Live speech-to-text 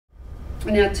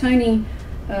Now, Toni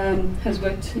has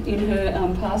worked in her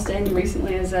past and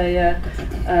recently as a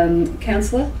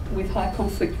counsellor with high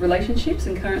conflict relationships,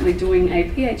 and currently doing a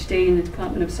PhD in the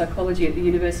Department of Psychology at the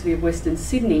University of Western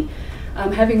Sydney,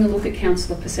 having a look at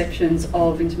counsellor perceptions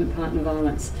of intimate partner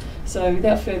violence. So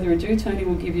without further ado, Toni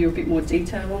will give you a bit more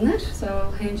detail on that, so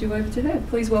I'll hand you over to her.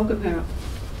 Please welcome her up.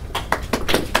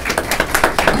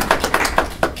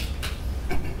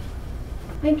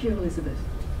 Thank you, Elizabeth.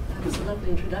 That was a lovely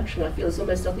introduction. I feel there's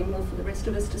almost nothing more for the rest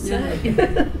of us to say.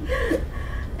 Yeah.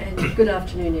 And good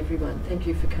afternoon, everyone. Thank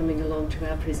you for coming along to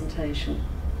our presentation.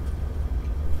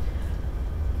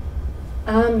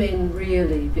 Are men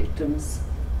really victims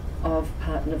of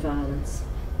partner violence?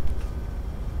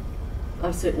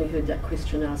 I've certainly heard that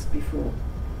question asked before.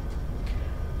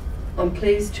 I'm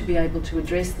pleased to be able to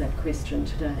address that question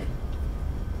today.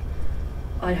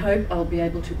 I hope I'll be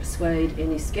able to persuade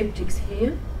any sceptics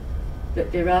here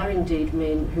that there are indeed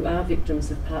men who are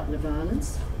victims of partner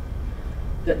violence,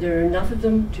 that there are enough of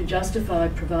them to justify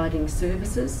providing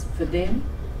services for them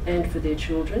and for their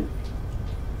children.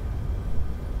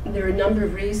 And there are a number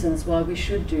of reasons why we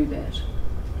should do that,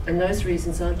 and those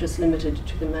reasons aren't just limited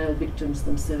to the male victims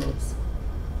themselves.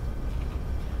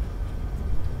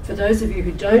 For those of you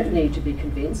who don't need to be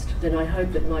convinced, then I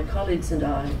hope that my colleagues and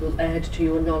I will add to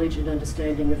your knowledge and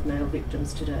understanding of male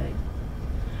victims today.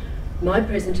 My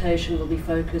presentation will be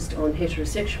focused on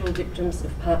heterosexual victims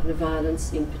of partner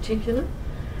violence in particular,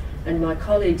 and my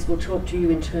colleagues will talk to you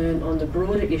in turn on the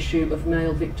broader issue of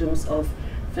male victims of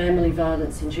family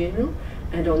violence in general,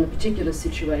 and on the particular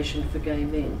situation for gay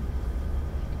men.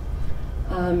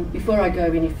 Before I go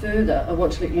any further, I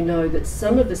want to let you know that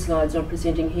some of the slides I'm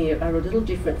presenting here are a little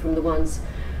different from the ones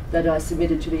that I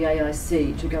submitted to the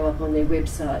AIC to go up on their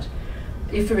website.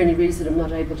 If for any reason I'm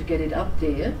not able to get it up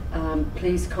there,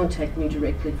 please contact me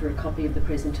directly for a copy of the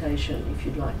presentation if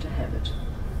you'd like to have it.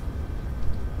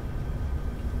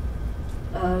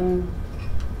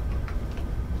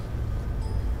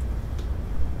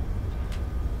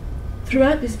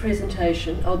 Throughout this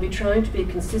presentation, I'll be trying to be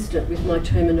consistent with my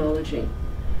terminology.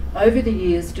 Over the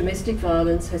years, domestic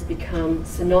violence has become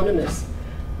synonymous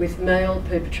with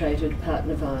male-perpetrated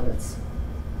partner violence.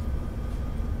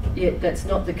 Yet that's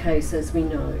not the case, as we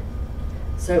know.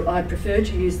 So I prefer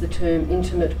to use the term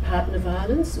intimate partner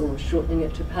violence, or shortening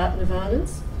it to partner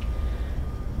violence,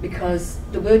 because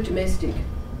the word domestic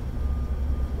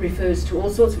refers to all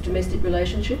sorts of domestic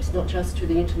relationships, not just to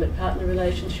the intimate partner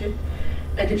relationship,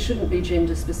 and it shouldn't be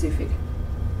gender specific.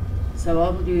 So I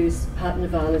will use partner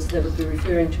violence that will be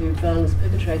referring to violence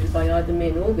perpetrated by either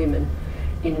men or women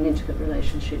in an intimate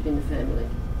relationship in the family.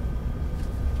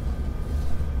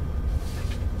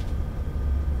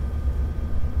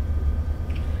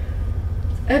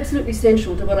 Absolutely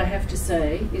central to what I have to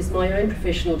say is my own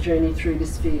professional journey through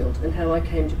this field and how I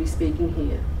came to be speaking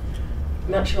here.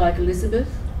 Much like Elizabeth,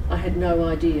 I had no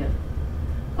idea.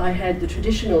 I had the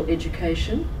traditional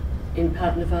education in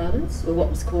partner violence, or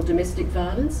what was called domestic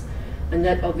violence, and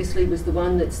that obviously was the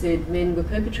one that said men were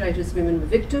perpetrators, women were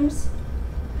victims,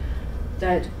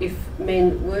 that if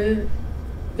men were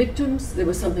victims, there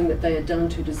was something that they had done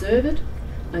to deserve it,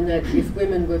 and that if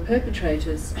women were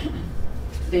perpetrators,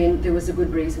 then there was a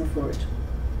good reason for it,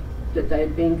 that they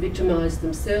had been victimised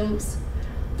themselves,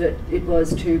 that it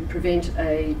was to prevent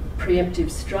a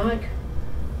preemptive strike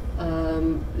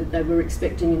that they were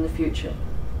expecting in the future.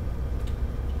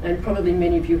 And probably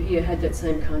many of you here had that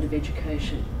same kind of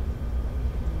education.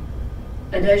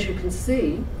 And as you can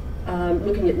see,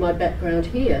 looking at my background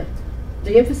here,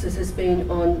 the emphasis has been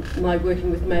on my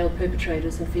working with male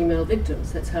perpetrators and female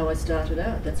victims. That's how I started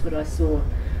out. That's what I saw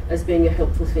as being a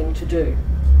helpful thing to do.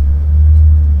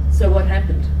 So what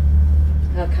happened?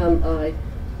 How come I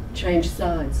changed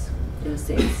sides, in a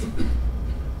sense?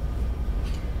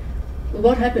 Well,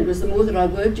 what happened was the more that I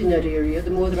worked in that area,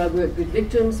 the more that I worked with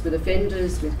victims, with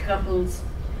offenders, with couples,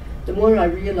 the more I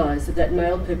realised that that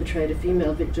male perpetrator,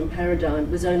 female victim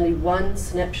paradigm was only one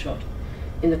snapshot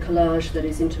in the collage that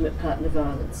is intimate partner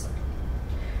violence,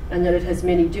 and that it has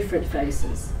many different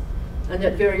faces, and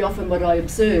that very often what I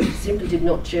observed simply did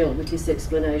not gel with this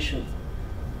explanation.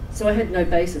 So I had no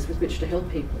basis with which to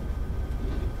help people.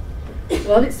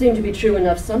 While it seemed to be true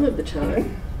enough some of the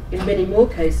time, in many more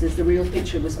cases the real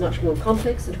picture was much more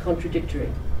complex and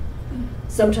contradictory.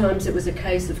 Sometimes it was a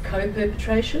case of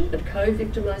co-perpetration and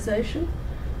co-victimisation.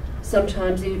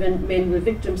 Sometimes even men were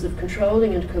victims of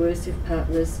controlling and coercive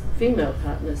partners, female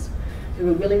partners, who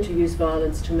were willing to use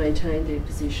violence to maintain their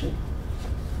position.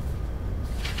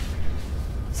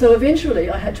 So eventually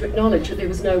I had to acknowledge that there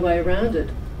was no way around it.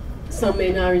 Some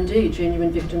men are indeed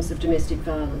genuine victims of domestic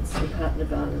violence or partner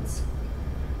violence.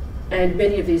 and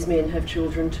many of these men have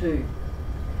children too.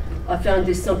 I found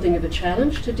this something of a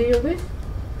challenge to deal with,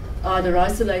 either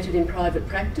isolated in private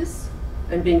practice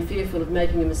and being fearful of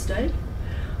making a mistake,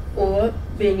 or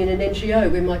being in an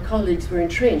NGO where my colleagues were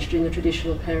entrenched in the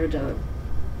traditional paradigm.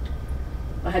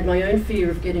 I had my own fear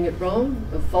of getting it wrong,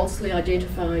 of falsely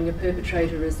identifying a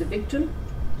perpetrator as a victim.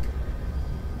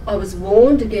 I was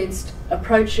warned against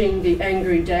approaching the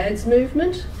angry dads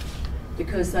movement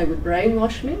because they would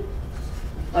brainwash me.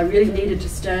 I really needed to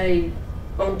stay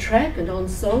on track and on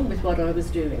song with what I was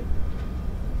doing.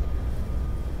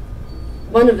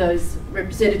 One of those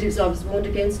representatives I was warned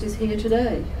against is here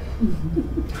today.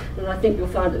 And I think you'll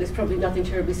find that there's probably nothing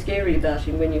terribly scary about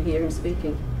him when you hear him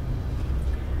speaking.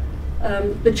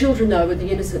 The children, though, are the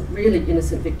innocent, really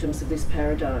innocent victims of this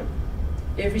paradigm.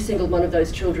 Every single one of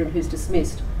those children who's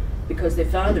dismissed because their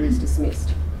father is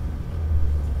dismissed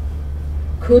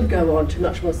could go on to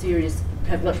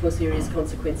have much more serious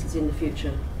consequences in the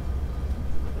future.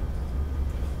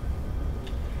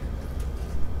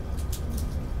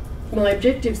 My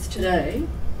objectives today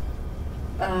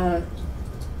are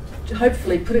to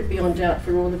hopefully put it beyond doubt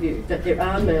for all of you that there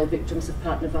are male victims of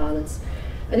partner violence,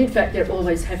 and in fact there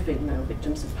always have been male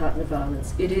victims of partner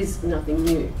violence. It is nothing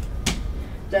new.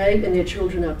 They and their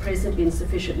children are present in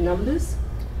sufficient numbers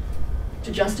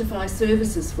to justify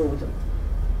services for them.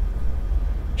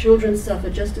 Children suffer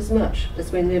just as much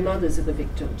as when their mothers are the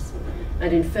victims,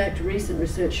 and in fact recent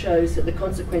research shows that the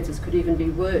consequences could even be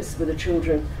worse for the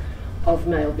children of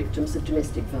male victims of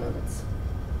domestic violence.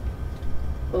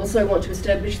 I also want to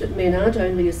establish that men aren't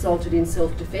only assaulted in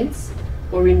self-defence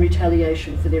or in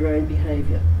retaliation for their own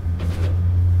behaviour.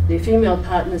 Their female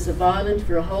partners are violent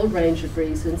for a whole range of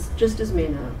reasons, just as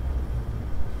men are.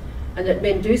 And that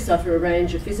men do suffer a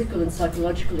range of physical and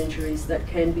psychological injuries that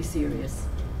can be serious.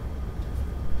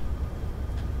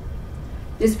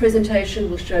 This presentation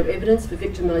will show evidence for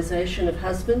victimisation of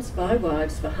husbands by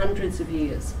wives for hundreds of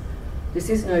years. This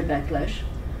is no backlash.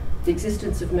 The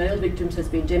existence of male victims has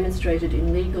been demonstrated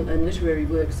in legal and literary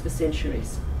works for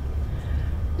centuries.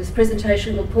 This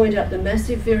presentation will point out the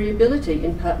massive variability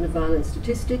in partner violence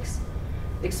statistics,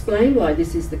 explain why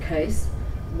this is the case,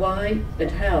 why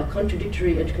and how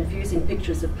contradictory and confusing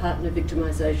pictures of partner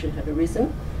victimisation have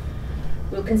arisen.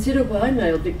 We'll consider why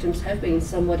male victims have been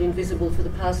somewhat invisible for the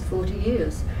past 40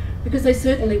 years, because they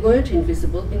certainly weren't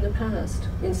invisible in the past,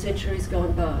 in centuries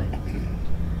gone by.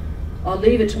 I'll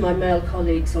leave it to my male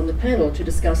colleagues on the panel to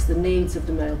discuss the needs of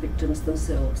the male victims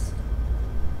themselves.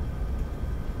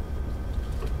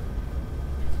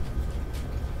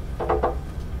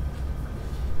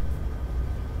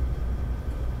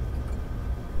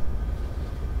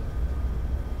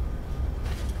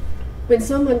 When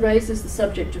someone raises the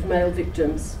subject of male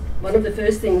victims, one of the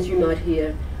first things you might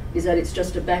hear is that it's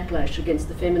just a backlash against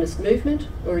the feminist movement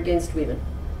or against women,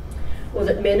 or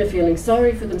that men are feeling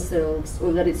sorry for themselves,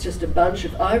 or that it's just a bunch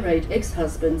of irate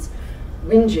ex-husbands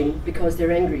whinging because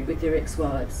they're angry with their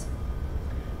ex-wives.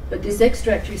 But this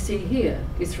extract you see here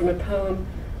is from a poem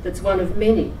that's one of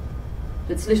many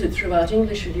that's littered throughout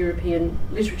English and European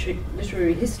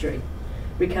literary history,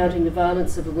 recounting the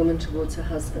violence of a woman towards her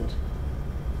husband.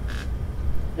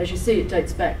 As you see, it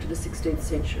dates back to the 16th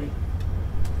century.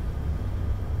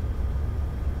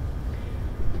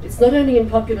 It's not only in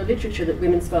popular literature that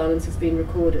women's violence has been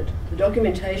recorded. The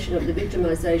documentation of the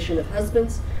victimisation of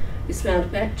husbands is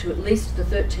found back to at least the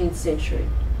 13th century,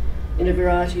 in a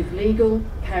variety of legal,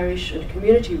 parish and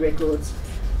community records,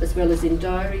 as well as in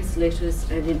diaries,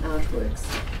 letters and in artworks.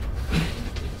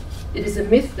 It is a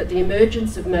myth that the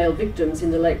emergence of male victims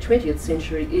in the late 20th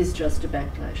century is just a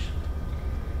backlash.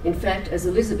 In fact, as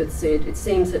Elizabeth said, it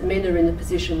seems that men are in the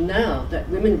position now that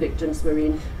women victims were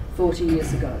in 40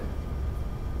 years ago.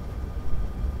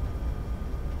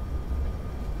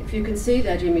 If you can see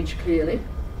that image clearly,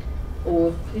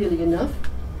 or clearly enough,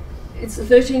 it's a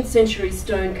 13th century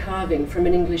stone carving from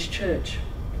an English church.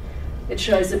 It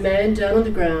shows a man down on the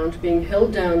ground being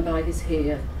held down by his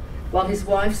hair while his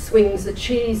wife swings a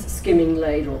cheese skimming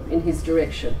ladle in his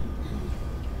direction.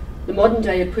 The modern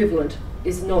day equivalent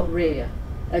is not rare,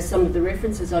 as some of the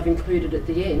references I've included at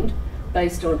the end,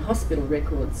 based on hospital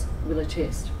records, will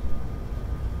attest.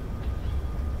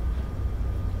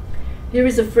 Here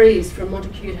is a frieze from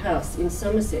Montacute House in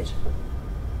Somerset.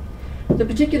 The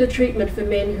particular treatment for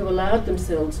men who allowed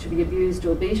themselves to be abused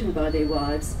or beaten by their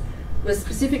wives was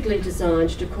specifically designed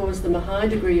to cause them a high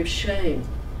degree of shame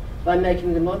by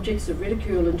making them objects of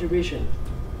ridicule and derision.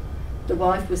 The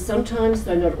wife was sometimes,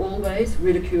 though not always,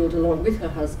 ridiculed along with her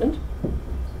husband.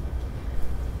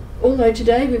 Although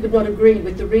today we would not agree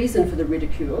with the reason for the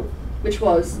ridicule, which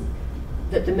was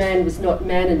that the man was not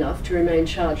man enough to remain in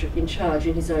charge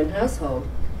in his own household.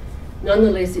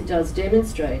 Nonetheless, it does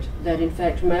demonstrate that, in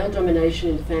fact, male domination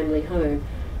in the family home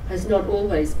has not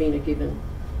always been a given,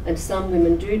 and some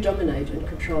women do dominate and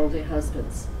control their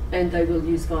husbands, and they will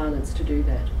use violence to do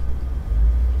that.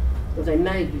 Or they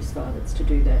may use violence to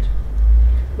do that.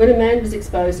 When a man was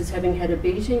exposed as having had a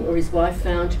beating or his wife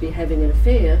found to be having an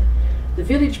affair, the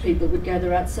village people would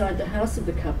gather outside the house of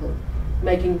the couple,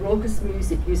 making raucous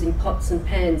music using pots and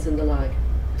pans and the like.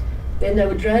 Then they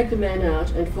would drag the man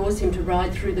out and force him to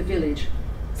ride through the village,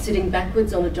 sitting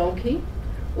backwards on a donkey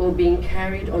or being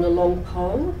carried on a long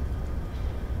pole,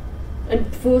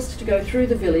 and forced to go through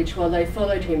the village while they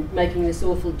followed him, making this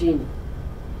awful din.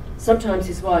 Sometimes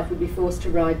his wife would be forced to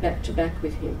ride back to back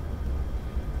with him.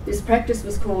 This practice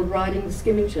was called riding the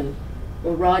skimmington,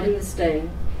 or riding the stang,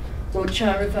 or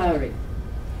charivari,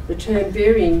 the term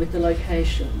varying with the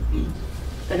location.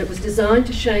 And it was designed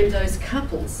to shame those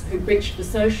couples who breached the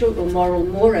social or moral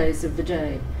mores of the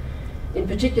day, in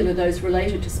particular those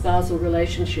related to spousal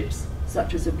relationships,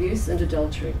 such as abuse and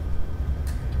adultery.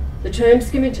 The term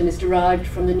skimmington is derived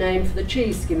from the name for the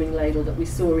cheese skimming ladle that we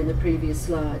saw in the previous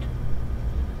slide.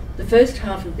 The first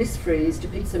half of this frieze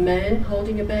depicts a man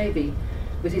holding a baby,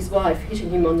 with his wife hitting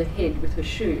him on the head with her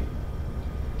shoe.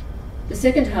 The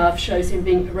second half shows him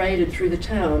being paraded through the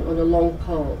town on a long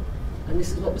pole, and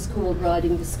this is what was called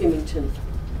riding the skimmington.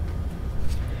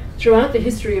 Throughout the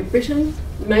history of Britain,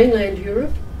 mainland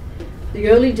Europe, the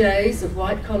early days of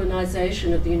white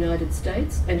colonisation of the United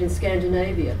States, and in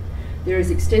Scandinavia, there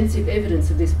is extensive evidence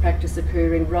of this practice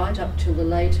occurring right up till the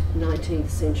late 19th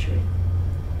century.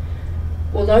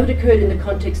 Although it occurred in the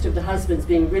context of the husbands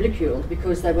being ridiculed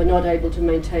because they were not able to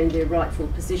maintain their rightful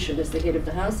position as the head of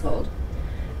the household,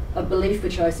 a belief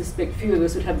which I suspect few of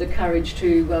us would have the courage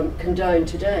to condone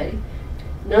today,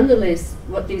 nonetheless,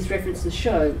 what these references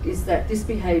show is that this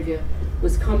behaviour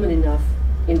was common enough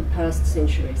in past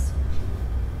centuries.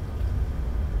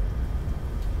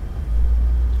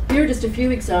 Here are just a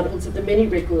few examples of the many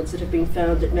records that have been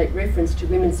found that make reference to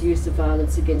women's use of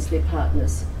violence against their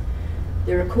partners.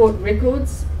 There are court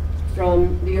records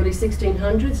from the early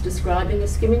 1600s describing a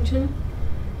skimmington.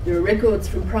 There are records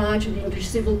from prior to the English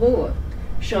Civil War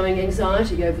showing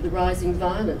anxiety over the rising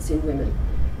violence in women.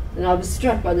 And I was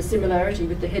struck by the similarity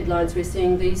with the headlines we're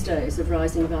seeing these days of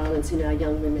rising violence in our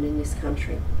young women in this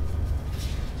country.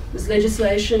 There's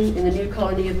legislation in the new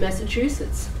colony of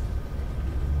Massachusetts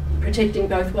protecting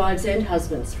both wives and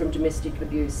husbands from domestic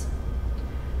abuse.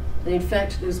 And in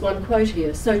fact, there's one quote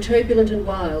here: "So turbulent and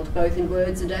wild, both in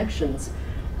words and actions,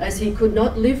 as he could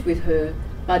not live with her,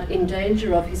 but in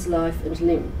danger of his life and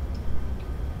limb."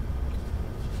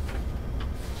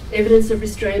 Evidence of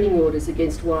restraining orders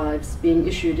against wives being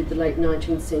issued in the late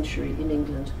 19th century in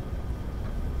England.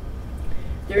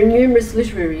 There are numerous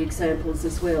literary examples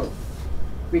as well,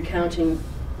 recounting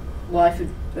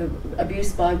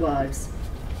abuse by wives,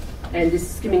 and this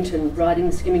skimmington,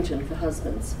 riding the skimmington for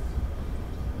husbands.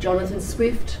 Jonathan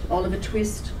Swift, Oliver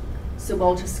Twist, Sir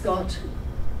Walter Scott,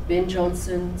 Ben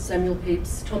Jonson, Samuel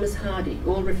Pepys, Thomas Hardy,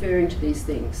 all referring to these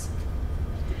things.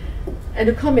 And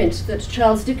a comment that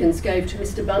Charles Dickens gave to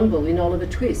Mr. Bumble in Oliver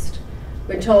Twist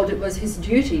when told it was his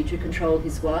duty to control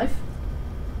his wife.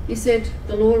 He said,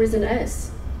 "The law is an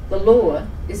ass. The law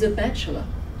is a bachelor,"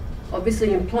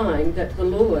 obviously implying that the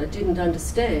law didn't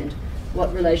understand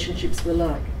what relationships were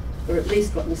like, or at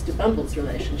least what Mr. Bumble's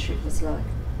relationship was like.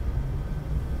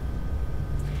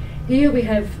 Here we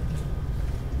have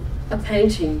a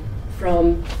painting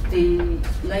from the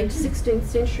late 16th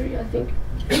century, I think,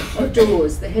 of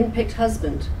Dawes, the henpecked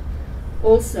husband,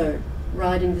 also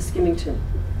riding the skimmington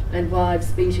and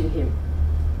wives beating him.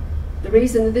 The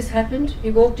reason that this happened, he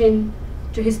walked in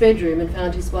to his bedroom and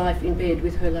found his wife in bed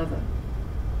with her lover.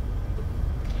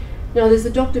 Now, there's a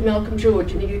Dr. Malcolm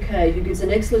George in the UK who gives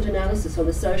an excellent analysis on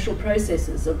the social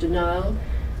processes of denial,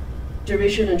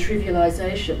 derision and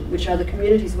trivialisation, which are the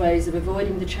community's ways of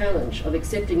avoiding the challenge of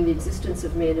accepting the existence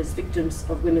of men as victims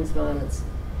of women's violence.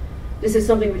 This is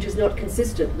something which is not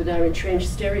consistent with our entrenched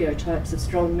stereotypes of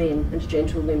strong men and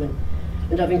gentle women,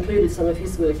 and I've included some of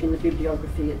his work in the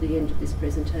bibliography at the end of this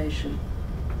presentation.